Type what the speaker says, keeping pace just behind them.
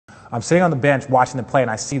I'm sitting on the bench watching the play, and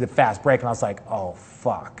I see the fast break, and I was like, oh,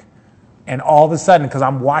 fuck. And all of a sudden, because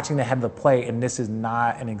I'm watching the head of the play, and this is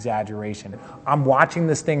not an exaggeration, I'm watching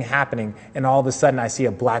this thing happening, and all of a sudden I see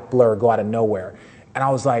a black blur go out of nowhere. And I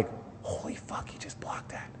was like, holy fuck, he just blocked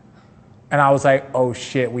that. And I was like, oh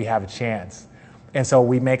shit, we have a chance. And so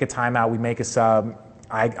we make a timeout, we make a sub,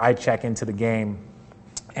 I check into the game,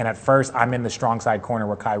 and at first I'm in the strong side corner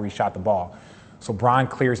where Kyrie shot the ball. So Bron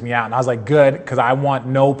clears me out, and I was like, good, because I want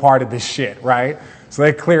no part of this shit, right? So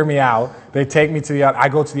they clear me out, they take me to the other, I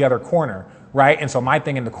go to the other corner, right? And so my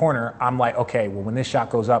thing in the corner, I'm like, okay, well, when this shot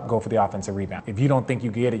goes up, go for the offensive rebound. If you don't think you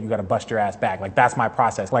get it, you got to bust your ass back. Like, that's my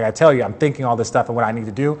process. Like I tell you, I'm thinking all this stuff and what I need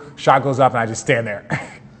to do. Shot goes up, and I just stand there.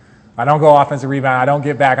 I don't go offensive rebound. I don't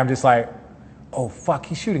get back. I'm just like, oh, fuck,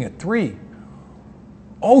 he's shooting a three.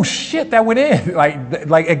 Oh shit, that went in.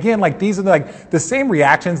 Like again, like these are like the same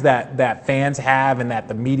reactions that fans have and that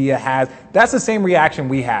the media has. That's the same reaction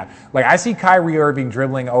we have. Like I see Kyrie Irving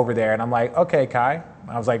dribbling over there, and I'm like, okay, Kai.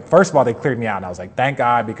 I was like, first of all, they cleared me out, and I was like, thank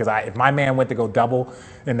God, because if my man went to go double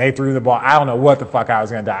and they threw the ball, I don't know what the fuck I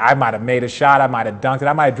was gonna do. I might have made a shot, I might have dunked it,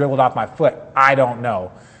 I might have dribbled off my foot. I don't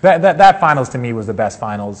know. That finals to me was the best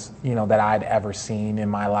finals, you know, that I'd ever seen in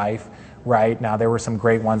my life. Right now, there were some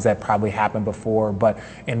great ones that probably happened before,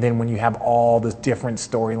 and then when you have all the different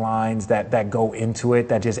storylines that go into it,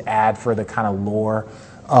 that just add for the kind of lore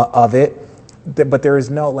of it. But there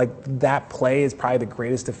is no, like, that play is probably the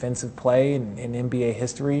greatest defensive play in NBA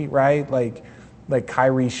history, right? Like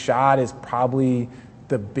Kyrie's shot is probably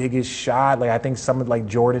the biggest shot. Like I think some of like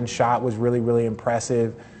Jordan's shot was really, really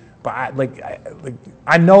impressive. But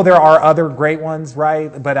I know there are other great ones,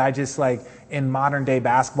 right? But I just like in modern day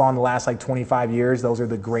basketball in the last like 25 years, those are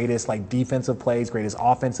the greatest like defensive plays, greatest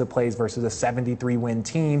offensive plays versus a 73-win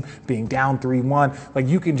team being down 3-1. Like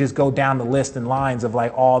you can just go down the list and lines of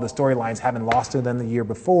like all the storylines, having lost to them the year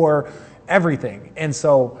before, everything. And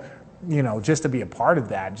so, you know, just to be a part of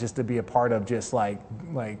that, just to be a part of just like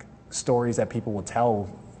stories that people will tell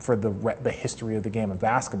for the history of the game of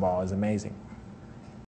basketball is amazing.